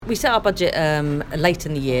We set our budget late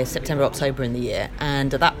in the year, September, October in the year,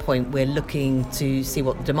 and at that point we're looking to see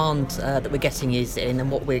what the demand that we're getting is in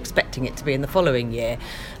and what we're expecting it to be in the following year.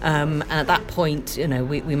 And at that point,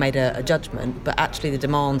 we made a judgment, but actually the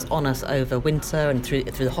demands on us over winter and through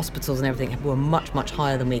the hospitals and everything were much, much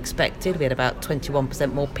higher than we expected. We had about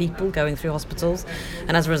 21% more people going through hospitals,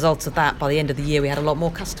 and as a result of that, by the end of the year we had a lot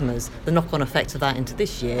more customers. The knock-on effect of that into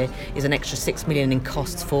this year is an extra $6 million in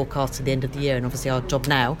costs forecast to the end of the year, and obviously our job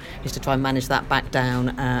now is to try and manage that back down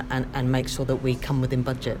and make sure that we come within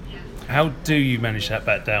budget. How do you manage that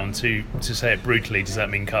back down? To say it brutally, does that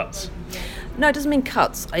mean cuts? No, it doesn't mean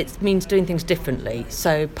cuts. It means doing things differently.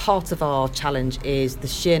 So part of our challenge is the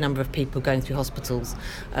sheer number of people going through hospitals,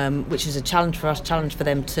 which is a challenge for us, challenge for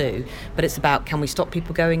them too. But it's about, can we stop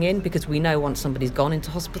people going in? Because we know once somebody's gone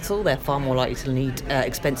into hospital, they're far more likely to need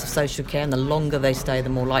expensive social care, and the longer they stay, the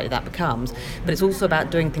more likely that becomes. But it's also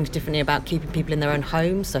about doing things differently, about keeping people in their own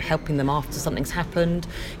homes, so helping them after something's happened,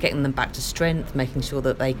 getting them back to strength, making sure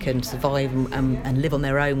that they can survive and live on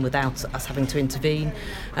their own without us having to intervene,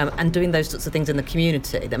 and doing those sorts of things in the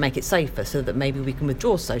community that make it safer, so that maybe we can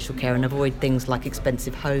withdraw social care and avoid things like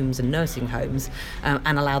expensive homes and nursing homes,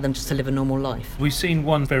 and allow them just to live a normal life. We've seen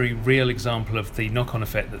one very real example of the knock-on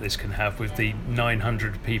effect that this can have with the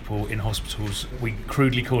 900 people in hospitals. We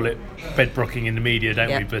crudely call it bedbrocking in the media,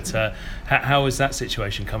 don't we? But how has that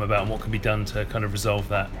situation come about, and what can be done to kind of resolve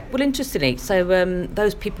that? Well, interestingly, so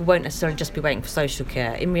those people won't necessarily just be waiting for social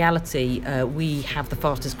care. In reality, we have the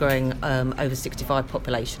fastest growing over 65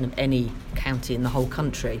 population of any county in the whole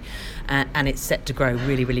country, and it's set to grow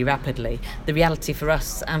really, really rapidly. The reality for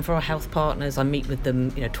us and for our health partners, I meet with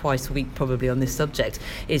them twice a week probably on this subject,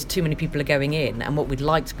 is too many people are going in, and what we'd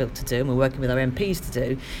like to be able to do, and we're working with our MPs to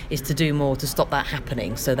do, is to do more to stop that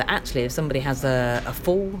happening, so that actually if somebody has a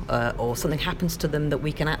fall or something happens to them, that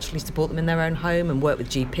we can actually support them in their own home and work with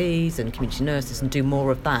GPs and community nurses and do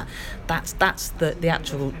more of that. That's the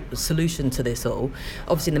actual solution to this all.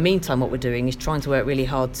 Obviously in the meantime what we're doing is trying to work really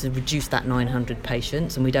hard to reduce that 900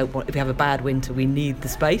 patients, and we don't want, if we have a bad winter, we need the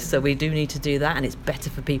space, so we do need to do that, and it's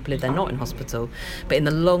better for people if they're not in hospital. But in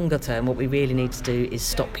the longer term, what we really need to do is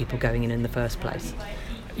stop people going in the first place.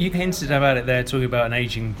 You hinted about it there, talking about an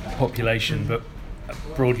ageing population, but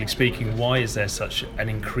broadly speaking, why is there such an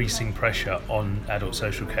increasing pressure on adult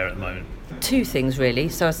social care at the moment? Two things really.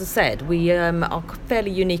 So as I said, we are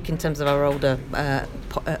fairly unique in terms of our older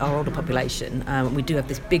population. We do have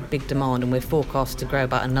this big demand, and we're forecast to grow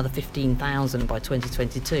about another 15,000 by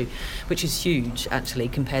 2022, which is huge actually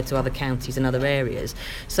compared to other counties and other areas.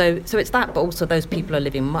 So it's that, but also those people are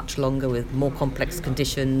living much longer with more complex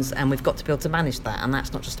conditions, and we've got to be able to manage that. And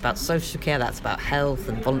that's not just about social care, that's about health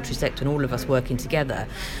and voluntary sector and all of us working together.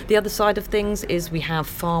 The other side of things is we have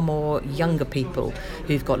far more younger people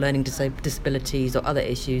who've got learning disabilities or other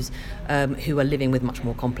issues, who are living with much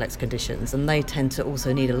more complex conditions, and they tend to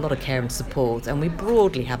also need a lot of care and support, and we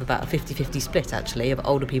broadly have about a 50-50 split actually of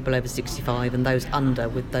older people over 65 and those under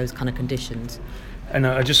with those kind of conditions. And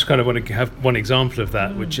I just kind of want to have one example of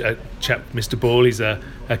that, which chap, Mr. Ball, he's a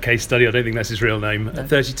case study, I don't think that's his real name, no.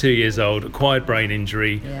 32 years old, acquired brain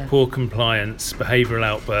injury, poor compliance, behavioural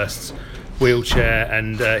outbursts, wheelchair,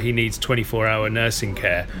 and he needs 24-hour nursing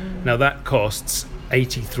care. Now that costs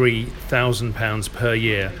 £83,000 per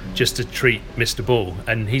year just to treat Mr. Ball,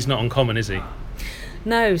 and he's not uncommon, is he?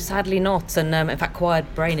 No, sadly not. And in fact,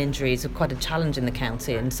 acquired brain injuries are quite a challenge in the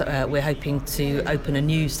county, and so we're hoping to open a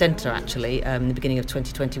new centre actually in the beginning of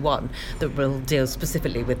 2021 that will deal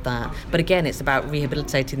specifically with that. But again, it's about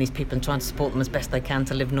rehabilitating these people and trying to support them as best they can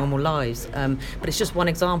to live normal lives. But it's just one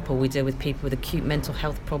example. We deal with people with acute mental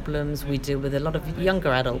health problems. We deal with a lot of younger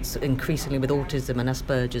adults, increasingly with autism and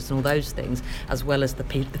Asperger's and all those things, as well as the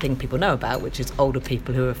thing people know about, which is older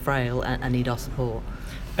people who are frail and need our support.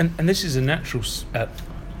 And this is a natural.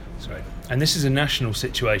 And this is a national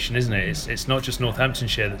situation, isn't it? It's not just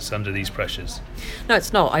Northamptonshire that's under these pressures. No,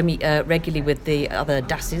 it's not. I meet regularly with the other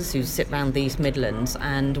DASs who sit around the East Midlands,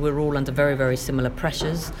 and we're all under very, very similar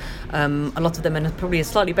pressures. A lot of them are in probably a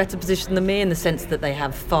slightly better position than me in the sense that they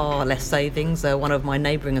have far less savings. One of my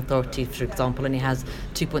neighbouring authorities, for example, only has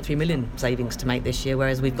 2.3 million savings to make this year,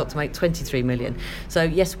 whereas we've got to make 23 million. So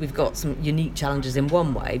yes, we've got some unique challenges in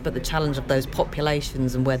one way, but the challenge of those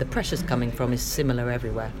populations and where the pressure's coming from is similar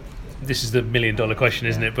everywhere. This is the $1 million question,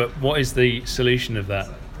 isn't it? But what is the solution of that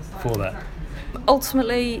for that?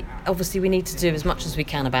 Ultimately, obviously, we need to do as much as we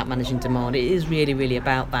can about managing demand. It is really, really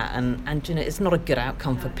about that, and it's not a good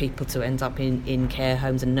outcome for people to end up in care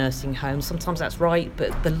homes and nursing homes. Sometimes that's right,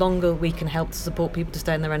 but the longer we can help to support people to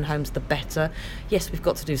stay in their own homes, the better. Yes, we've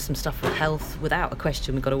got to do some stuff with health, without a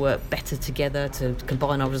question. We've got to work better together to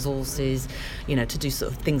combine our resources, to do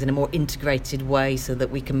sort of things in a more integrated way so that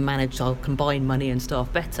we can manage our combined money and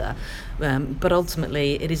staff better. But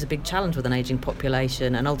ultimately, it is a big challenge with an ageing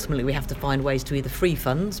population, and ultimately we have to find ways to either free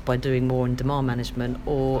funds by doing more in demand management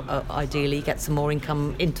or ideally get some more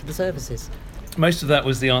income into the services. Most of that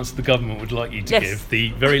was the answer the government would like you to give.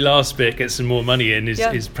 The very last bit, get some more money in,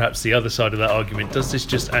 is perhaps the other side of that argument. Does this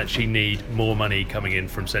just actually need more money coming in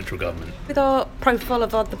from central government? With our profile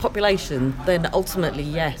of the population, then ultimately,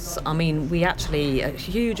 yes. I mean, we actually, a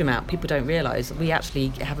huge amount, people don't realise, we actually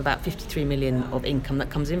have about 53 million of income that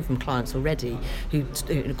comes in from clients already who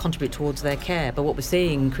contribute towards their care. But what we're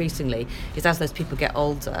seeing increasingly is as those people get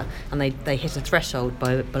older and they hit a threshold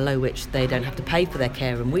below which they don't have to pay for their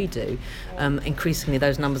care, and we do, increasingly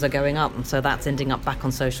those numbers are going up, and so that's ending up back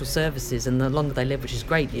on social services, and the longer they live, which is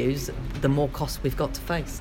great news, the more costs we've got to face.